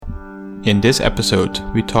In this episode,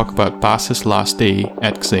 we talk about Bas's last day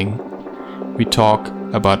at Xing. We talk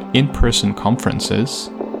about in-person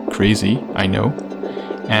conferences, crazy, I know,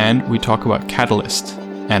 and we talk about Catalyst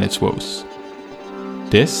and its woes.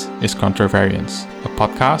 This is Contravariance, a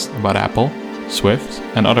podcast about Apple, Swift,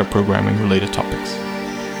 and other programming-related topics.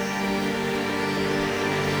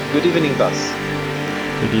 Good evening, Bas.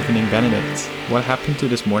 Good evening, Benedict. What happened to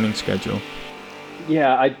this morning schedule?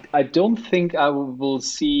 Yeah, I don't think I will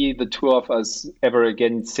see the two of us ever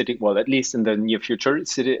again sitting, well, at least in the near future,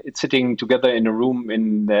 sitting together in a room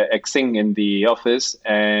in the Xing in the office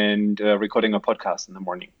and recording a podcast in the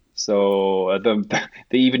morning. So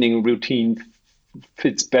the evening routine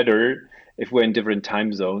fits better if we're in different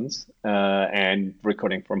time zones and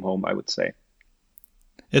recording from home, I would say.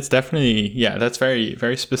 It's definitely, that's very,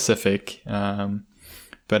 very specific.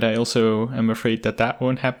 But I also am afraid that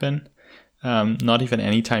won't happen. Not even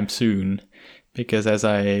anytime soon, because as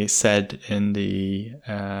I said in the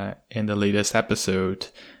latest episode,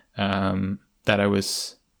 that I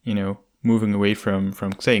was, moving away from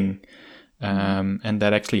Xing, and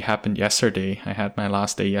that actually happened yesterday. I had my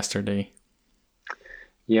last day yesterday.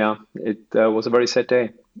 Yeah, it was a very sad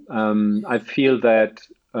day. I feel that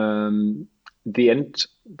the end,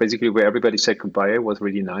 basically where everybody said goodbye, was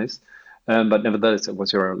really nice. But nevertheless, it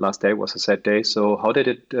was your last day. It was a sad day. So how did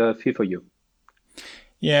it feel for you?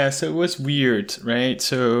 Yeah, so it was weird, right?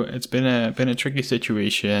 So it's been a tricky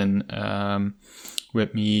situation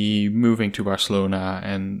with me moving to Barcelona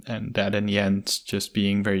and that in the end just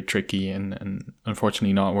being very tricky and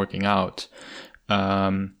unfortunately not working out.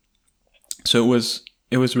 So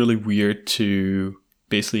it was really weird to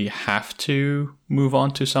basically have to move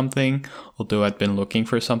on to something, although I'd been looking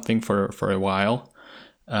for something for a while.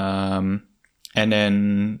 And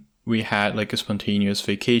then we had like a spontaneous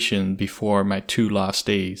vacation before my two last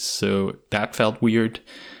days. So that felt weird.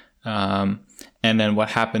 And then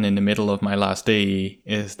what happened in the middle of my last day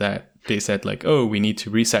is that they said like, oh, we need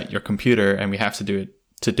to reset your computer and we have to do it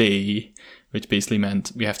today, which basically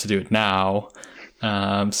meant we have to do it now.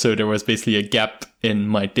 So there was basically a gap in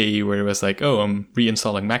my day where it was like, oh, I'm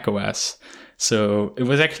reinstalling macOS. So it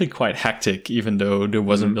was actually quite hectic, even though there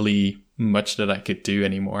wasn't really much that I could do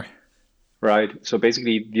anymore. Right. So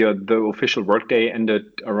basically, the official workday ended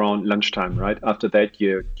around lunchtime, right? After that,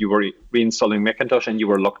 you were reinstalling Macintosh and you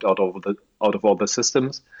were locked out of all the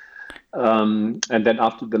systems. And then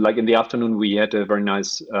in the afternoon, we had a very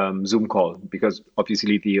nice Zoom call because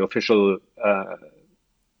obviously the official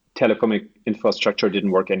telecom infrastructure didn't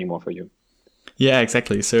work anymore for you. Yeah,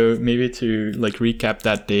 exactly. So maybe to like recap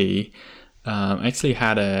that day, I actually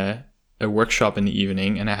had a workshop in the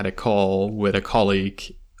evening and I had a call with a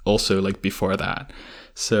colleague also like before that.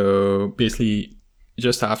 So basically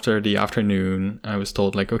just after the afternoon, I was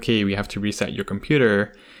told like, okay, we have to reset your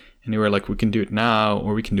computer. And they were like, we can do it now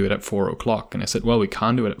or we can do it at 4:00. And I said, well, we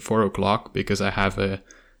can't do it at 4:00 because I have a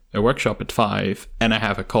workshop at 5 and I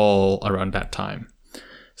have a call around that time.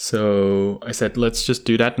 So I said, let's just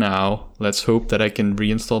do that now. Let's hope that I can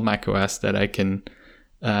reinstall macOS, that I can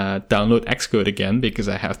download Xcode again because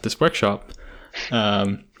I have this workshop.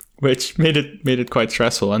 Which made it quite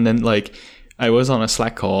stressful. And then like I was on a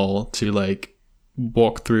Slack call to like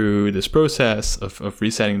walk through this process of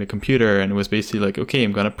resetting the computer, and it was basically like, okay,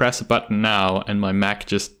 I'm gonna press a button now, and my Mac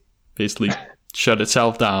just basically shut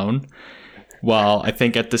itself down, while I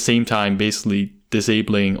think at the same time basically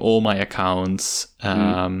disabling all my accounts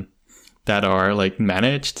that are like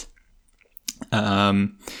managed.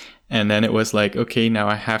 And then it was like, okay, now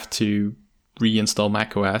I have to reinstall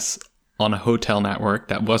macOS on a hotel network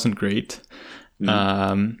that wasn't great,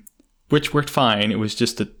 which worked fine. It was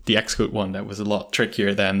just the Xcode one that was a lot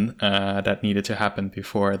trickier than that needed to happen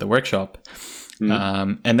before the workshop.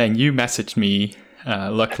 And then you messaged me,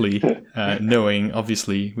 luckily, knowing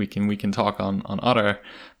obviously we can talk on other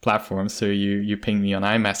platforms. So you pinged me on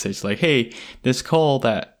iMessage like, hey, this call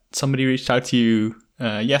that somebody reached out to you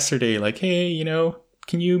yesterday, like, hey,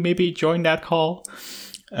 can you maybe join that call?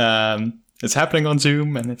 It's happening on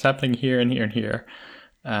Zoom and it's happening here and here and here.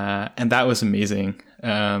 And that was amazing.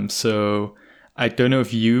 So I don't know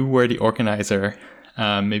if you were the organizer.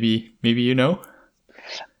 Maybe you know?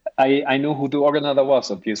 I know who the organizer was,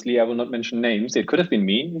 obviously. I will not mention names. It could have been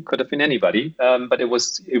me. It could have been anybody. But it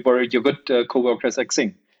were your good co-workers at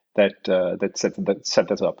Xing that set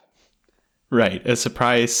this up. Right. A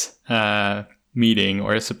surprise meeting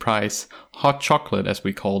or a surprise hot chocolate, as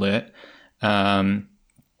we called it.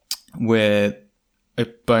 With a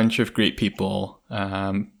bunch of great people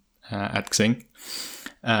at Xing.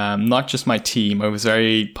 Not just my team. I was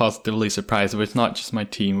very positively surprised. It was not just my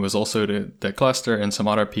team. It was also the cluster and some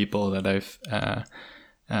other people that I've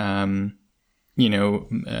been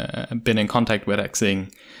in contact with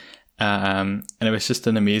Xing. And it was just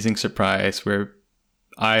an amazing surprise where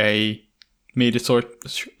I made a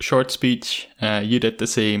short speech. You did the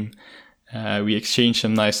same. We exchanged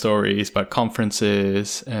some nice stories about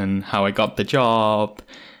conferences and how I got the job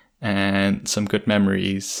and some good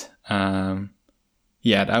memories. That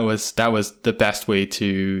was the best way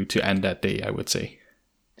to end that day, I would say.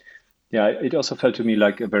 Yeah, it also felt to me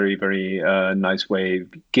like a very, very nice way,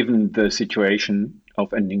 given the situation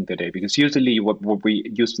of ending the day. Because usually what we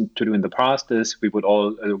used to do in the past is we would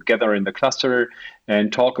all gather in the cluster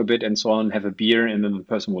and talk a bit and so on, have a beer, and then the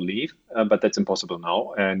person will leave. But that's impossible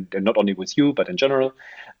now, and not only with you, but in general.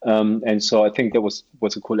 And so I think that was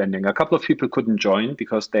a cool ending. A couple of people couldn't join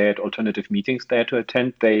because they had alternative meetings they had to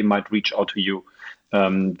attend. They might reach out to you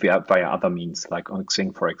via other means, like on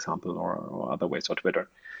Xing, for example, or other ways, or Twitter.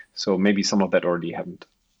 So maybe some of that already happened.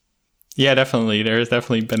 Yeah, definitely. There's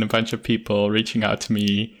definitely been a bunch of people reaching out to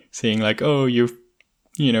me saying like, "Oh, you've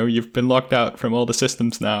been locked out from all the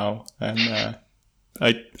systems now, and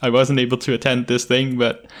I wasn't able to attend this thing,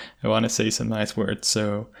 but I want to say some nice words."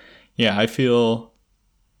 So yeah, I feel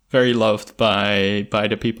very loved by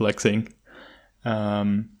the people at Xing.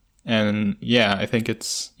 And yeah, I think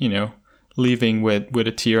it's leaving with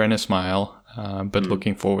a tear and a smile, but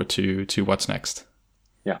looking forward to what's next.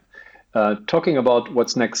 Talking about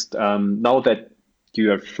what's next, now that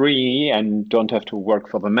you are free and don't have to work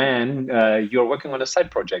for the man, you're working on a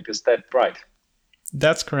side project. Is that right?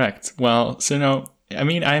 That's correct. Well, so no, I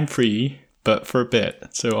mean, I'm free, but for a bit.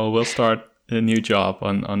 So I will start a new job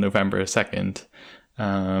on November 2nd.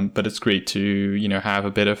 But it's great to, have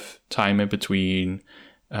a bit of time in between,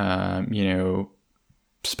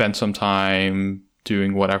 spend some time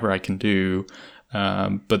doing whatever I can do.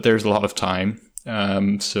 But there's a lot of time.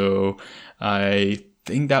 So I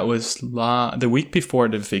think that was the week before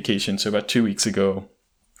the vacation. So about 2 weeks ago,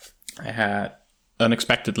 I had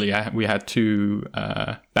unexpectedly, we had 2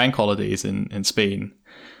 bank holidays in Spain.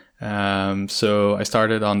 So I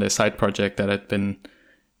started on this side project that I'd been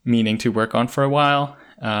meaning to work on for a while.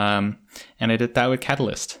 And I did that with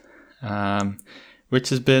Catalyst, which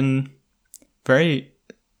has been very,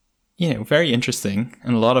 very interesting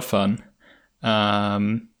and a lot of fun.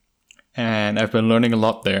 And I've been learning a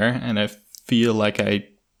lot there, and I feel like I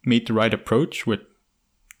made the right approach with,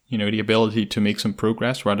 the ability to make some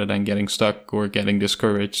progress rather than getting stuck or getting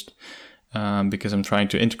discouraged because I'm trying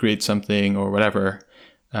to integrate something or whatever.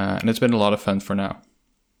 And it's been a lot of fun for now.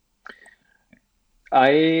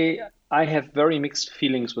 I have very mixed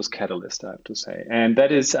feelings with Catalyst, I have to say, and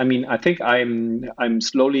that is, I think I'm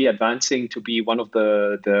slowly advancing to be one of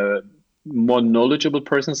the more knowledgeable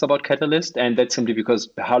persons about Catalyst, and that's simply because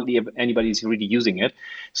hardly anybody is really using it.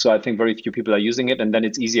 So I think very few people are using it, and then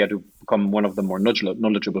it's easier to become one of the more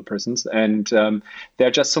knowledgeable persons. And there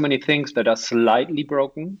are just so many things that are slightly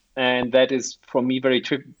broken, and that is for me very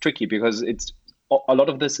tricky because a lot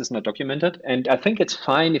of this is not documented. And I think it's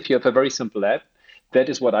fine if you have a very simple app. That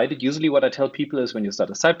is what I did. Usually what I tell people is when you start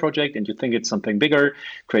a side project and you think it's something bigger,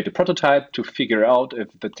 create a prototype to figure out if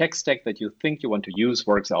the tech stack that you think you want to use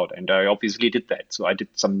works out. And I obviously did that. So I did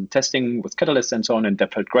some testing with Catalyst and so on, and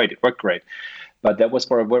that felt great. It worked great. But that was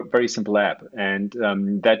for a very simple app. And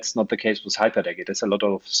that's not the case with Hyperdeck. It is a lot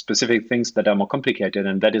of specific things that are more complicated.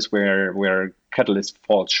 And that is where Catalyst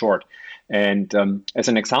falls short. And as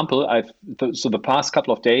an example, so the past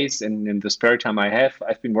couple of days in the spare time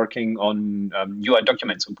I've been working on UI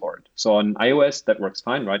document support. So on iOS, that works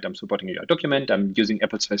fine, right? I'm supporting UI document. I'm using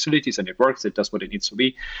Apple's facilities and it works. It does what it needs to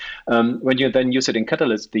be. When you then use it in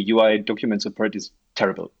Catalyst, the UI document support is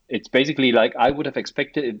terrible. It's basically like I would have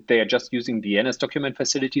expected. They are just using the NS document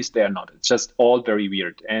facilities. They are not. It's just all very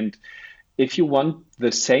weird. And if you want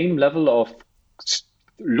the same level of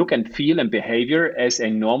look and feel and behavior as a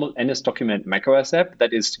normal NS document macOS app,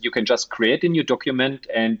 that is, you can just create a new document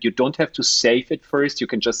and you don't have to save it first. You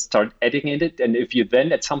can just start editing it. And if you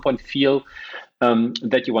then at some point feel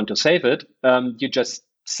that you want to save it, you just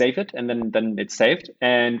save it and then it's saved.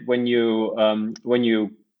 And when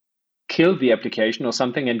you kill the application or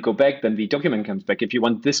something and go back, then the document comes back. If you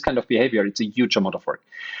want this kind of behavior, it's a huge amount of work.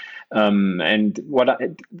 And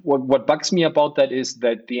what bugs me about that is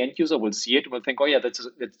that the end user will see it, will think, oh yeah,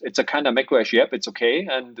 it's a kind of macOS app, it's okay,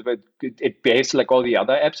 and it behaves like all the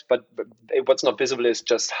other apps. But what's not visible is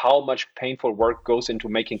just how much painful work goes into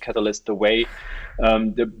making Catalyst the way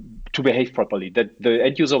to behave properly that the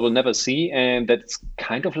end user will never see, and that's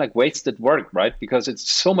kind of like wasted work, right? Because it's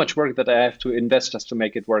so much work that I have to invest just to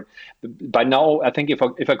make it work. By now, I think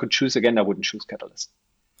if I could choose again, I wouldn't choose Catalyst.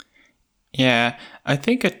 Yeah, I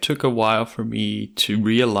think it took a while for me to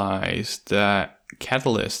realize that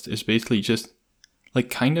Catalyst is basically just like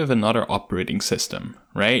kind of another operating system,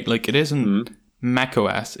 right? Like it isn't Mac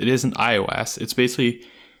OS, it isn't iOS. It's basically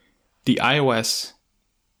the iOS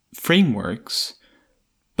frameworks,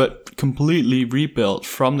 but completely rebuilt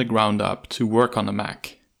from the ground up to work on the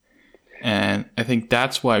Mac. And I think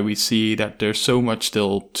that's why we see that there's so much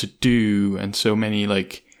still to do and so many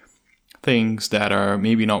like things that are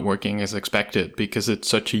maybe not working as expected, because it's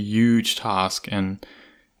such a huge task. And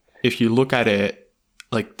if you look at it,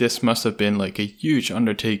 like this must have been like a huge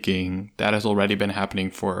undertaking that has already been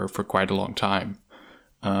happening for quite a long time.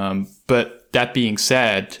 But that being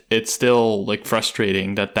said, it's still like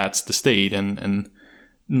frustrating that that's the state, and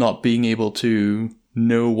not being able to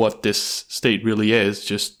know what this state really is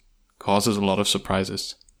just causes a lot of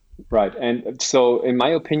surprises. Right. And so, in my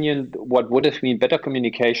opinion, what would have been better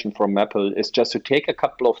communication from Apple is just to take a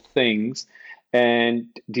couple of things and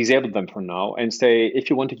disable them for now and say, if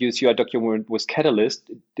you want to use your document with Catalyst,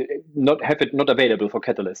 not have it not available for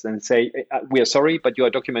Catalyst, and say, we are sorry, but your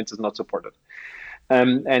document is not supported.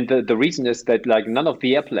 And the reason is that like none of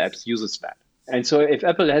the Apple apps uses that. And so if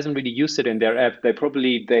Apple hasn't really used it in their app, they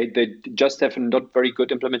just have not very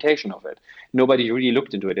good implementation of it. Nobody really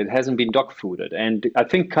looked into it. It hasn't been dog fooded. And I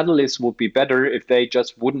think Catalyst would be better if they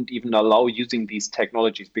just wouldn't even allow using these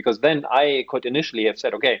technologies, because then I could initially have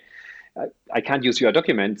said, okay, I can't use your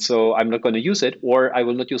document, so I'm not going to use it, or I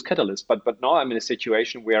will not use Catalyst. But now I'm in a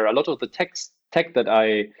situation where a lot of the tech that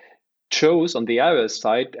I chose on the iOS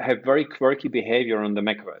side have very quirky behavior on the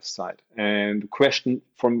macOS side, and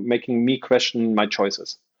making me question my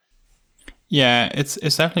choices. Yeah, it's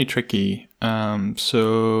definitely tricky.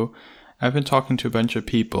 So I've been talking to a bunch of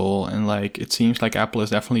people, and like it seems like Apple is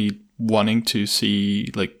definitely wanting to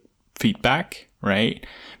see like feedback, right?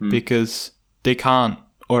 Because they can't,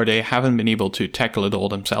 or they haven't been able to tackle it all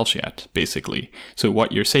themselves yet, basically. So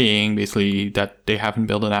what you're saying, basically, that they haven't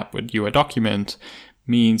built an app with UI document,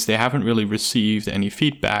 means they haven't really received any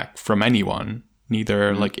feedback from anyone,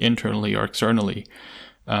 neither like internally or externally.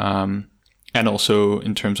 And also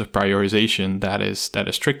in terms of prioritization, that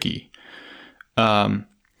is tricky.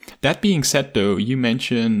 That being said, though, you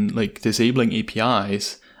mentioned like disabling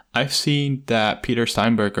APIs. I've seen that Peter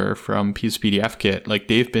Steinberger from PSPDF Kit, like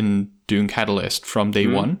they've been doing Catalyst from day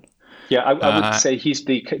one. Yeah, I would say he's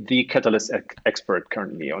the Catalyst expert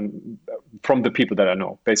currently from the people that I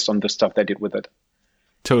know, based on the stuff they did with it.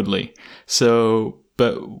 Totally. So,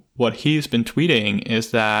 but what he's been tweeting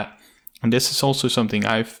is that, and this is also something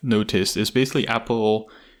I've noticed, is basically Apple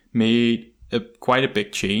made quite a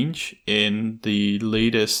big change in the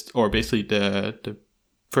latest, or basically the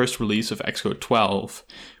first release of Xcode 12,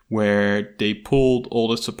 where they pulled all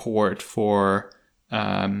the support for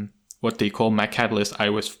what they call Mac Catalyst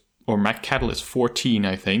iOS, or Mac Catalyst 14,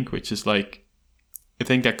 I think, which is like, I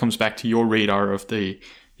think that comes back to your radar of the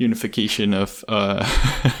unification of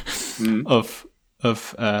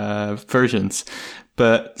versions.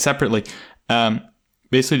 But separately,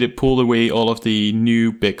 basically they pulled away all of the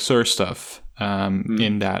new Big Sur stuff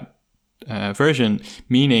in that version,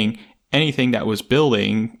 meaning anything that was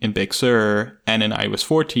building in Big Sur and in iOS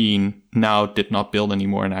 14 now did not build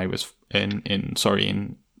anymore in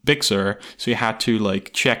in Big Sur. So you had to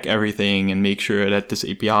like check everything and make sure that this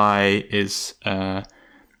API is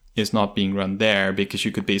not being run there, because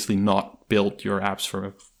you could basically not build your apps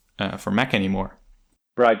for Mac anymore.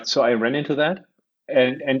 Right. So I ran into that,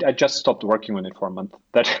 and I just stopped working on it for a month.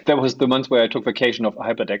 That was the month where I took vacation of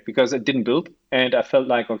Hyperdeck, because it didn't build, and I felt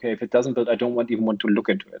like, okay, if it doesn't build, I don't even want to look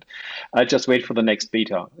into it. I just wait for the next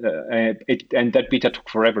beta, and that beta took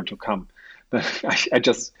forever to come.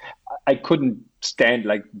 I couldn't stand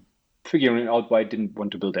like figuring out why I didn't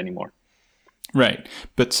want to build anymore. Right.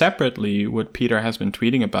 But separately, what Peter has been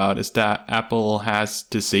tweeting about is that Apple has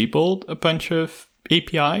disabled a bunch of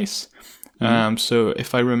APIs. So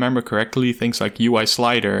if I remember correctly, things like UI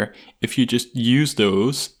Slider, if you just use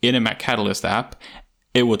those in a Mac Catalyst app,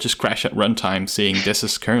 it will just crash at runtime saying this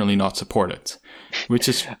is currently not supported, which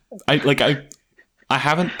is, I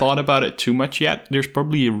haven't thought about it too much yet. There's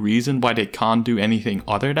probably a reason why they can't do anything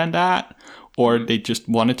other than that. Or they just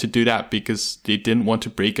wanted to do that because they didn't want to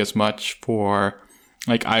break as much for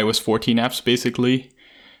like iOS 14 apps, basically.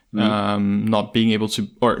 Not being able to,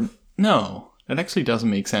 or no, that actually doesn't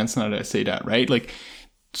make sense now that I say that, right? Like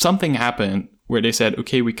something happened where they said,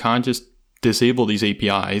 okay, we can't just disable these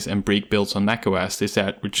APIs and break builds on macOS. They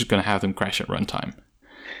said, we're just going to have them crash at runtime.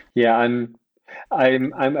 Yeah, I'm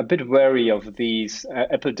a bit wary of these.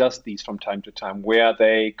 Apple does these from time to time, where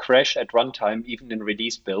they crash at runtime, even in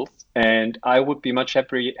release builds. And I would be much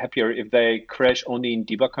happier if they crash only in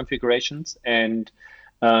debug configurations and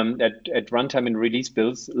at runtime and release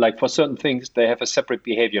builds, like for certain things, they have a separate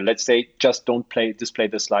behavior. Let's say just don't display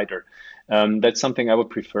the slider. That's something I would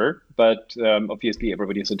prefer, but obviously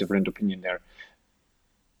everybody has a different opinion there.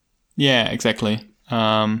 Yeah, exactly.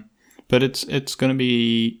 But it's going to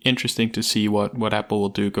be interesting to see what Apple will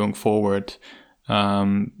do going forward,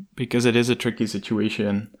 because it is a tricky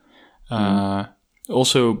situation.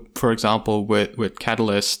 Also, for example, with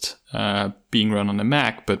Catalyst being run on the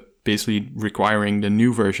Mac, but basically requiring the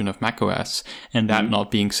new version of macOS, and that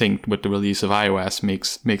not being synced with the release of iOS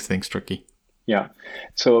makes things tricky. Yeah.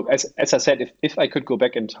 So as I said, if I could go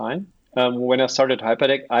back in time, when I started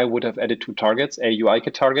Hyperdeck, I would have added 2 targets: a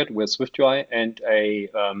UIKit target with SwiftUI and a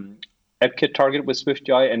AppKit target with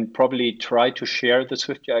SwiftUI, and probably try to share the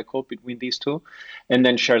SwiftUI code between these two, and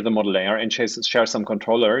then share the model layer and share some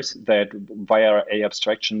controllers that via a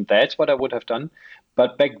abstraction. That's what I would have done.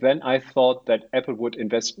 But back then, I thought that Apple would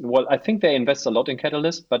invest. Well, I think they invest a lot in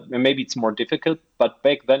Catalyst, but maybe it's more difficult. But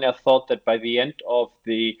back then, I thought that by the end of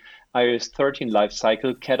the iOS 13 life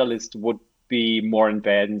cycle, Catalyst would be more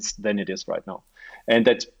advanced than it is right now. And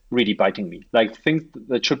that's really biting me. Like, things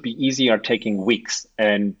that should be easy are taking weeks,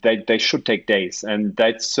 and they should take days. And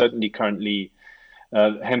that's certainly currently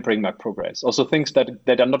hampering my progress. Also, things that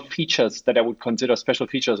are not features that I would consider special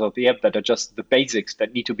features of the app, that are just the basics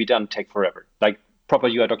that need to be done, take forever. Like proper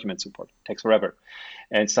UI document support takes forever,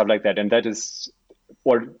 and stuff like that. And that is,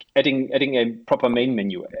 or adding a proper main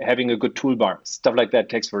menu, having a good toolbar, stuff like that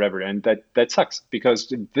takes forever. And that sucks,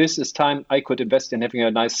 because this is time I could invest in having a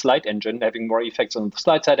nice slide engine, having more effects on the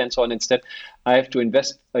slide side and so on. Instead, I have to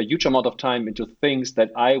invest a huge amount of time into things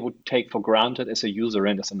that I would take for granted as a user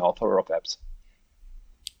and as an author of apps.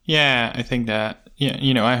 Yeah, I think that,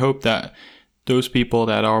 I hope that those people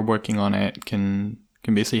that are working on it can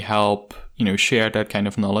basically help, share that kind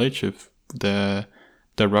of knowledge of the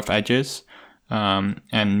rough edges.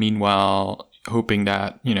 And meanwhile, hoping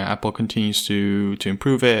that, Apple continues to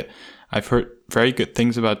improve it. I've heard very good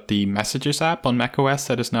things about the Messages app on macOS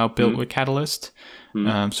that is now built with Catalyst.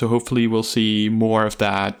 So hopefully we'll see more of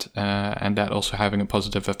that, and that also having a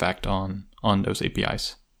positive effect on those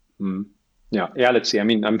APIs. Yeah. Let's see. I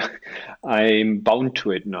mean, I'm bound to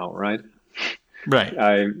it now, right? Right.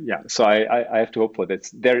 So I have to hope for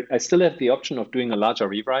this. I still have the option of doing a larger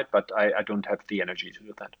rewrite, but I don't have the energy to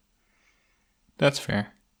do that. That's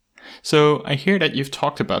fair. So I hear that you've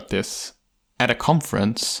talked about this at a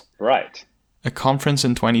conference. Right. A conference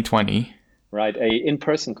in 2020. Right. A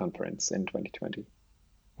in-person conference in 2020.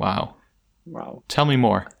 Wow. Tell me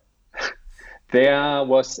more. There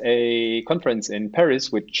was a conference in Paris,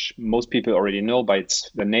 which most people already know by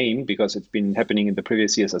the name, because it's been happening in the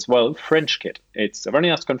previous years as well, FrenchKit. It's a very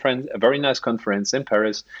nice conference in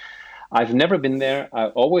Paris. I've never been there. I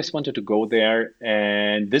always wanted to go there,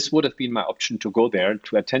 and this would have been my option to go there,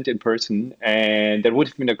 to attend in person. And that would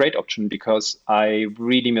have been a great option, because I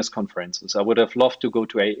really miss conferences. I would have loved to go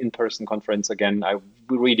to an in-person conference again. I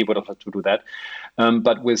really would have loved to do that.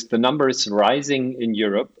 But with the numbers rising in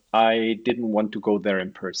Europe, I didn't want to go there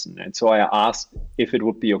in person. And so I asked if it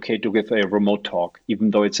would be okay to give a remote talk,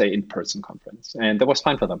 even though it's an in-person conference. And that was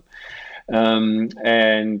fine for them.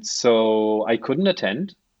 And so I couldn't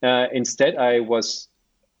attend. Instead, I was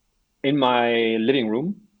in my living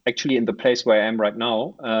room, actually in the place where I am right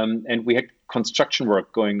now, and we had construction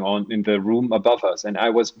work going on in the room above us. And I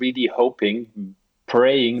was really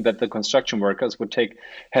praying that the construction workers would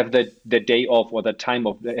have the day off, or the time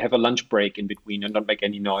off, have a lunch break in between and not make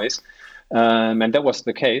any noise. And that was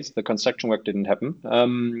the case. The construction work didn't happen.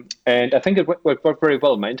 And I think it worked very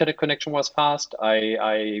well. My internet connection was fast.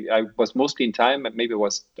 I was mostly in time. Maybe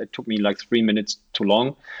it took me like 3 minutes too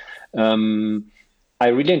long. I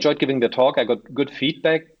really enjoyed giving the talk. I got good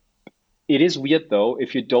feedback. It is weird, though,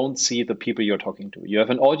 if you don't see the people you're talking to. You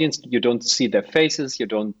have an audience, you don't see their faces, you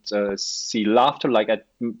don't see laughter. Like, I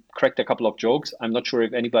cracked a couple of jokes. I'm not sure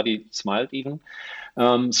if anybody smiled even.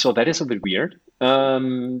 So that is a bit weird.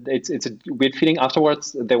 It's a weird feeling.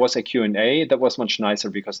 Afterwards, there was a Q&A that was much nicer,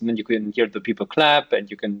 because then you can hear the people clap, and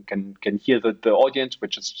you can hear the audience,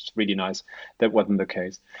 which is really nice. That wasn't the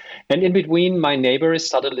case. And in between, my neighbors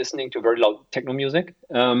started listening to very loud techno music,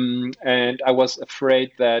 and I was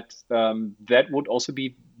afraid that that would also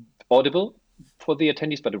be audible for the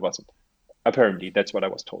attendees, but it wasn't. Apparently, that's what I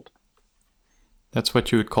was told. That's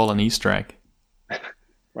what you would call an Easter egg.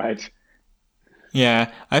 Right.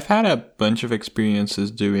 Yeah, I've had a bunch of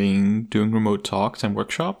experiences doing remote talks and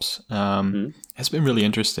workshops. It's been really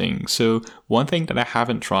interesting. So one thing that I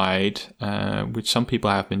haven't tried, which some people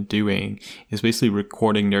have been doing, is basically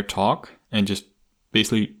recording their talk and just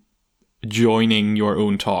basically joining your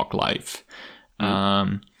own talk live.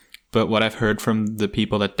 But what I've heard from the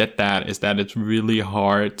people that did that is that it's really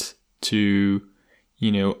hard to,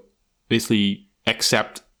 basically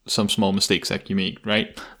accept some small mistakes that you make,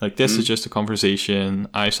 right? Like this is just a conversation.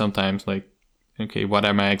 I sometimes okay, what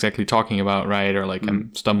am I exactly talking about, right? Or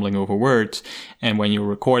I'm stumbling over words. And when you're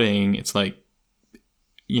recording, it's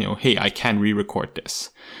hey, I can re-record this.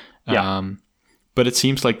 Yeah. But it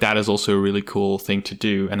seems like that is also a really cool thing to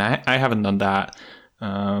do. And I haven't done that.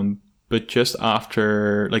 But just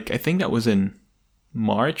after, I think that was in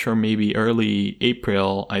March or maybe early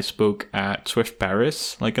April, I spoke at Swift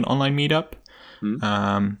Paris, an online meetup.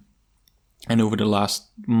 And over the last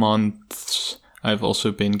months, I've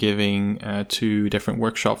also been giving 2 different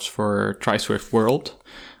workshops for Try Swift World,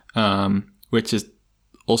 which is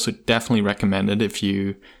also definitely recommended if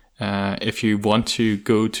you want to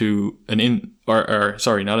go to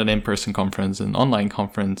not an in-person conference, an online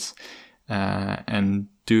conference, and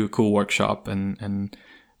do a cool workshop and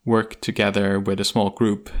work together with a small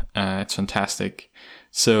group. It's fantastic.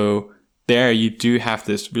 So there you do have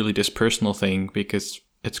this personal thing because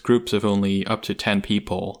it's groups of only up to 10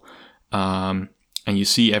 people. And you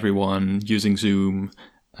see everyone using Zoom.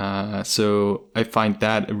 So I find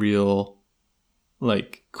that a real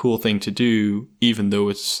cool thing to do, even though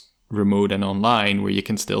it's remote and online, where you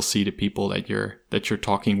can still see the people that you're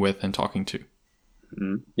talking with and talking to.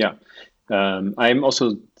 Yeah. I'm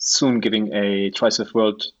also soon giving a Try Swift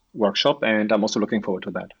World workshop, and I'm also looking forward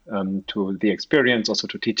to that, to the experience, also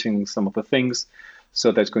to teaching some of the things.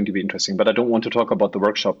 So that's going to be interesting. But I don't want to talk about the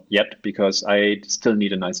workshop yet because I still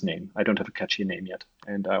need a nice name. I don't have a catchy name yet,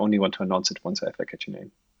 and I only want to announce it once I have a catchy name.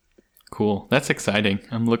 Cool. That's exciting.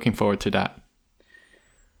 I'm looking forward to that.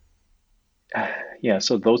 Yeah,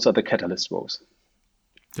 so those are the Catalyst woes.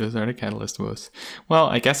 Those are the Catalyst woes. Well,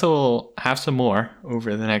 I guess I will have some more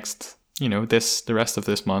over the next, the rest of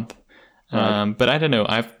this month. Right. But I don't know.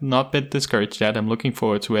 I've not been discouraged yet. I'm looking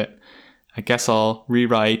forward to it. I guess I'll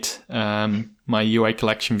rewrite my UI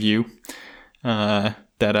collection view that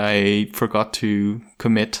I forgot to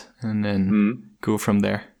commit and then go from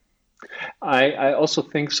there. I also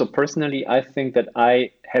think so. Personally, I think that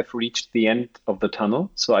I have reached the end of the tunnel.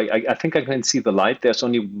 So I think I can see the light. There's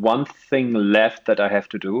only one thing left that I have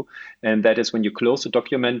to do. And that is when you close a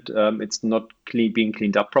document, it's not being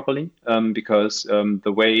cleaned up properly because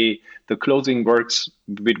the way the closing works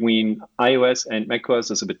between iOS and macOS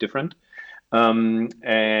is a bit different.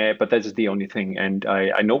 But that is the only thing. And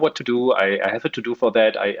I know what to do. I have a to-do for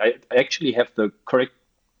that. I actually have the correct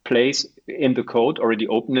place in the code already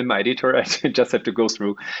open in my editor. I just have to go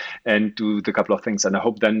through and do the couple of things. And I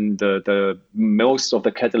hope then the most of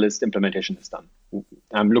the Catalyst implementation is done.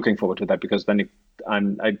 I'm looking forward to that because then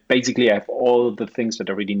I basically have all the things that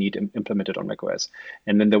I really need implemented on macOS.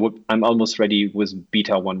 And then I'm almost ready with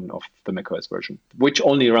beta 1 of the macOS version, which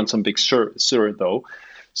only runs on Big Sur though.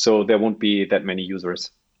 So there won't be that many users.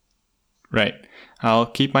 Right. I'll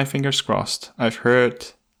keep my fingers crossed. I've heard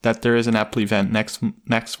that there is an Apple event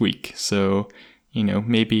next week. So,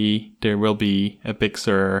 maybe there will be a Big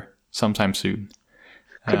Sur sometime soon.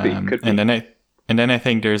 Could be. And then I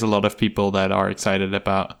think there's a lot of people that are excited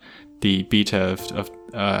about the beta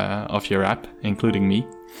of your app, including me.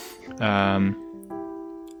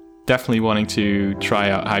 Definitely wanting to try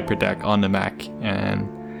out Hyperdeck on the Mac and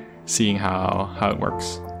seeing how it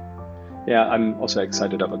works. Yeah, I'm also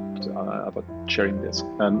excited about sharing this.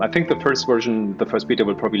 I think the first version, the first beta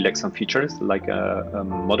will probably lack some features like a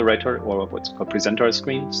moderator or what's called presenter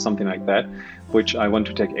screen, something like that, which I want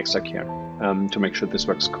to take extra care to make sure this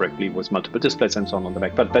works correctly with multiple displays and so on the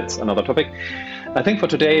Mac. But that's another topic. I think for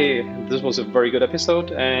today, this was a very good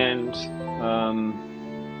episode. And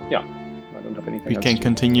yeah, I don't have anything we else. We can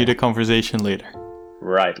continue the conversation later.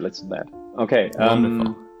 Right, let's do that. Okay.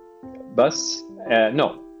 Wonderful. Buzz,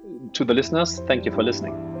 no. To the listeners, thank you for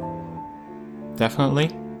listening.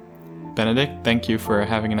 Definitely. Benedict, thank you for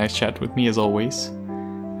having a nice chat with me as always.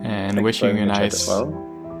 And wishing you a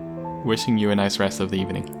nice rest of the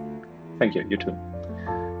evening. Thank you, you too.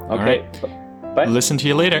 Okay. Right. Bye. Listen to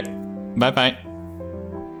you later. Bye-bye.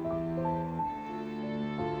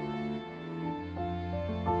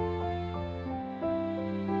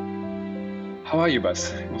 How are you,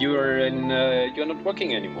 Buzz? You're not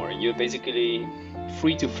working anymore. You're basically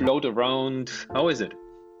free to float around. How is it?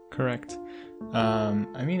 Correct.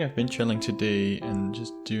 I've been chilling today and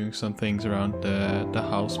just doing some things around the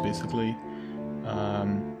house, basically.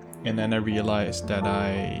 And then I realized that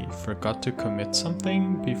I forgot to commit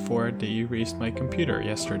something before they erased my computer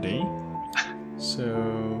yesterday.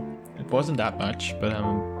 So it wasn't that much, but I'm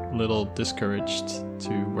a little discouraged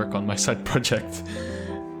to work on my side project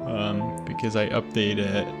because I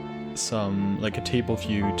updated some like a table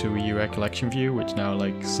view to a UI collection view, which now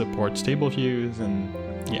like supports table views, and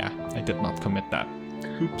yeah, I did not commit that.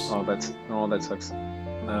 Oops. That sucks.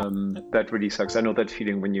 That really sucks. I know that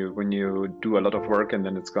feeling when you do a lot of work and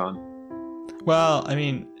then it's gone. Well, I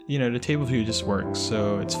mean, the table view just works,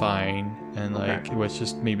 so it's fine. And like It was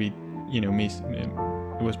just maybe me.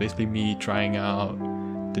 It was basically me trying out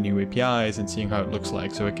the new APIs and seeing how it looks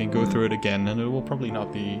like, so I can go through it again, and it will probably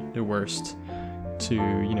not be the worst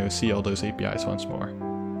to see all those APIs once more.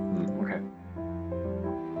 Okay.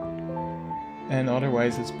 And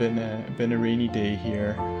otherwise, it's been a rainy day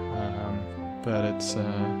here, but it's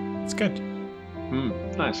good.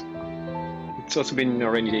 Nice. It's also been a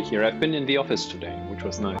rainy day here. I've been in the office today, which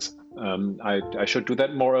was nice. I should do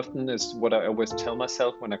that more often, is what I always tell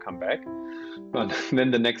myself when I come back. But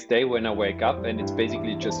then the next day when I wake up and it's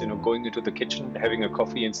basically just going into the kitchen, having a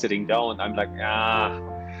coffee and sitting down, I'm like,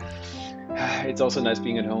 it's also nice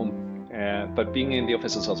being at home. But being in the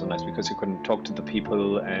office is also nice because you can talk to the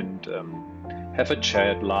people and have a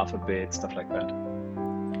chat, laugh a bit, stuff like that.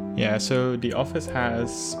 Yeah, so the office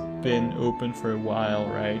has been open for a while,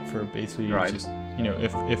 right? For basically just,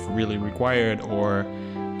 if really required, or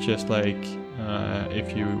just like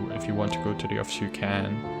if you want to go to the office, you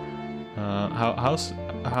can. How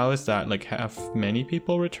is that? Like, have many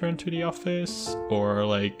people return to the office, or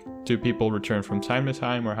like do people return from time to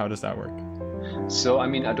time, or how does that work? So I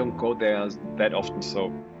mean, I don't go there that often,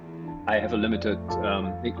 so I have a limited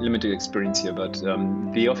experience here. But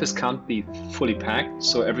the office can't be fully packed,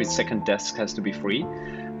 so every second desk has to be free.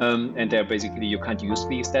 And they're basically, you can't use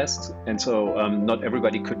these desks. And so not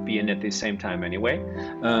everybody could be in at the same time anyway,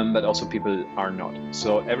 but also people are not.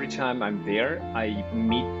 So every time I'm there, I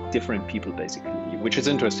meet different people basically, which is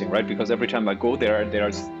interesting, right? Because every time I go there,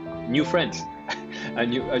 there's new friends, a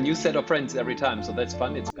new set of friends every time. So that's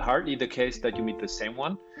fun. It's hardly the case that you meet the same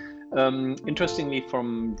one. Interestingly,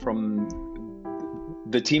 from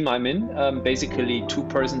the team I'm in, basically 2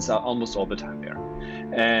 persons are almost all the time there.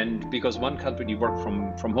 And because one can't really work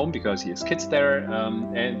from home because he has kids there,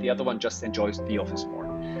 and the other one just enjoys the office more.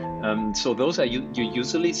 So those are you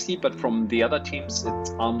usually see, but from the other teams,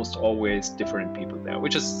 it's almost always different people there,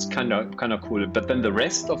 which is kind of cool. But then the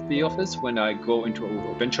rest of the office, when I go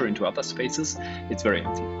venture into other spaces, it's very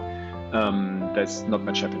empty. There's not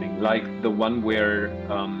much happening. Like the one where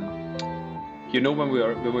when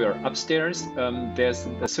we are upstairs, there's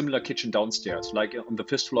a similar kitchen downstairs. Like on the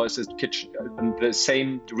 5th floor is a kitchen, the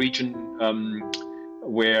same region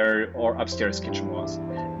where our upstairs kitchen was.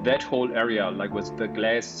 That whole area, like with the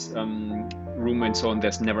glass room and so on,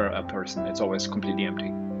 there's never a person. It's always completely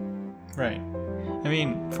empty. Right. I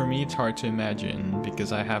mean, for me, it's hard to imagine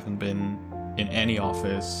because I haven't been in any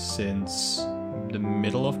office since the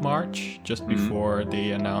middle of March, just before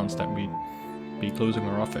they announced that we'd be closing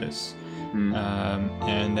our office.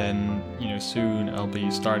 And then, soon I'll be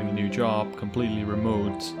starting a new job, completely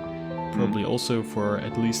remote, probably also for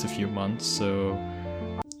at least a few months. So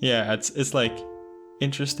yeah, it's like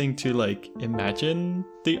interesting to like imagine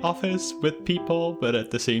the office with people, but at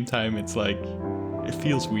the same time, it's like, it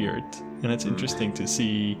feels weird. And it's interesting to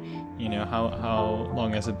see, how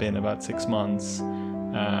long has it been? About 6 months.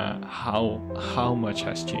 How much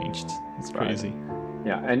has changed. It's crazy. Right.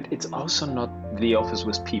 Yeah, and it's also not the office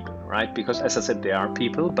with people, right? Because as I said, there are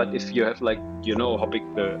people, but if you have how big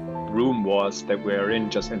the room was that we're in,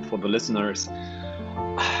 and for the listeners,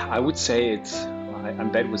 I would say I'm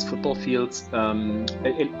bad with football fields.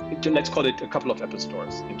 Let's call it a couple of Apple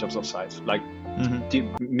stores in terms of size, like the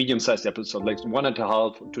medium-sized Apple store, like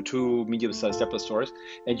 1.5 to 2 medium-sized Apple stores,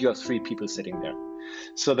 and you have 3 people sitting there.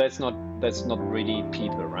 So that's not really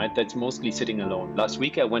people, right? That's mostly sitting alone. Last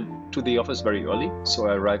week I went to the office very early, so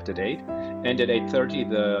I arrived at 8, and at 8:30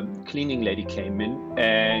 the cleaning lady came in,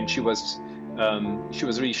 and she was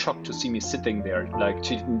really shocked to see me sitting there. Like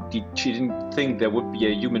she didn't think there would be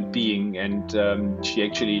a human being, and she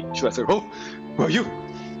was like, "Oh, who are you?"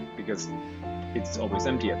 Because it's always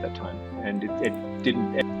empty at that time, and it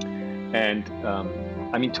didn't. And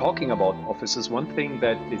I mean, talking about offices, one thing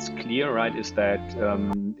that is clear, right, is that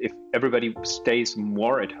if everybody stays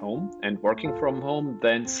more at home and working from home,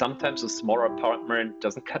 then sometimes a smaller apartment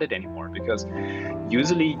doesn't cut it anymore, because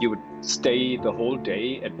usually you would stay the whole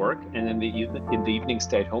day at work and in the evening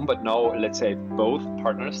stay at home. But now, let's say both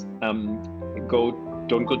partners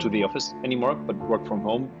don't go to the office anymore, but work from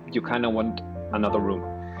home. You kind of want another room,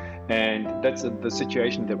 and that's the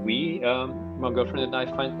situation that my girlfriend and I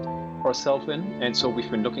find ourselves in. And so we've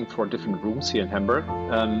been looking for different rooms here in Hamburg,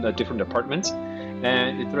 different apartments,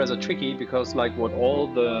 And it's rather tricky because, like, what all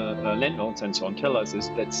the landlords and so on tell us is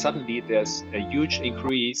that suddenly there's a huge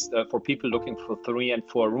increase for people looking for 3 and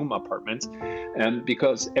 4 room apartments,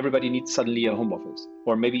 because everybody needs suddenly a home office,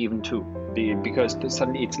 or maybe even 2, because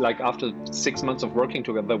suddenly it's like after 6 months of working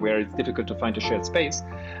together, where it's difficult to find a shared space.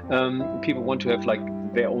 People want to have like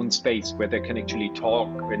their own space where they can actually talk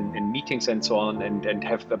in meetings and so on, and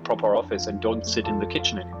have the proper office and don't sit in the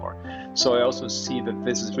kitchen anymore. So I also see that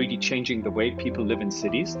this is really changing the way people live in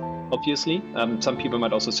cities, obviously. Some people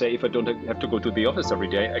might also say, if I don't have to go to the office every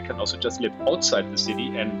day, I can also just live outside the city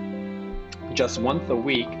and just once a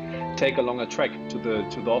week take a longer trek to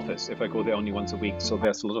the office if I go there only once a week. So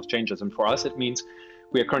there's a lot of changes. And for us, it means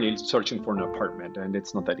we are currently searching for an apartment, and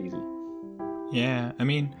it's not that easy. Yeah, I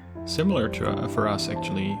mean, similar to for us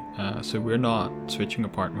actually. So we're not switching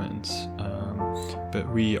apartments,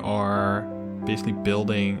 but we are basically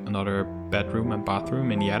building another bedroom and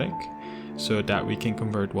bathroom in the attic, so that we can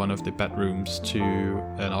convert one of the bedrooms to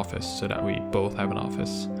an office, so that we both have an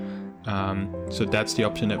office. So that's the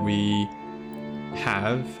option that we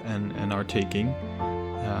have and are taking.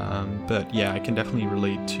 But yeah, I can definitely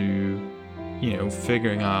relate to,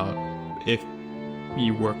 figuring out if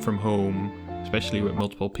you work from home, especially with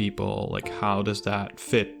multiple people, like how does that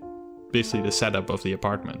fit basically the setup of the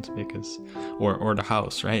apartment, because or the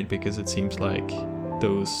house, right? Because it seems like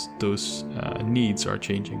those needs are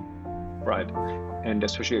changing. Right. And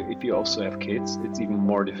especially if you also have kids, it's even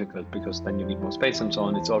more difficult, because then you need more space and so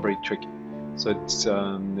on. It's all very tricky. So it's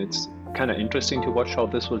kind of interesting to watch how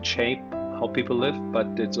this will shape how people live, but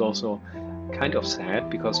it's also kind of sad,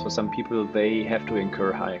 because for some people they have to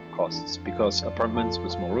incur high costs, because apartments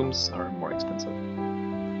with more rooms are more expensive,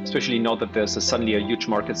 especially now that there's suddenly a huge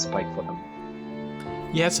market spike for them.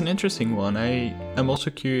 Yeah, it's an interesting one. I'm also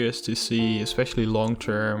curious to see, especially long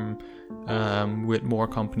term, with more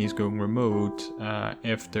companies going remote,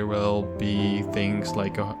 if there will be things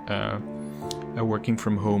like a working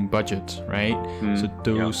from home budget, right? So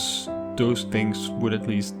those things would at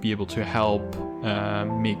least be able to help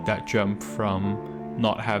make that jump from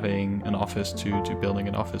not having an office to building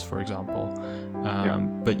an office, for example.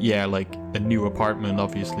 But yeah, like a new apartment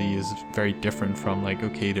obviously is very different from like,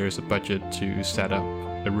 okay, there's a budget to set up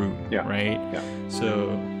a room, right?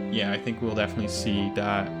 So yeah, I think we'll definitely see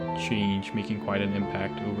that change making quite an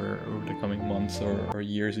impact over the coming months or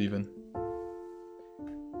years even.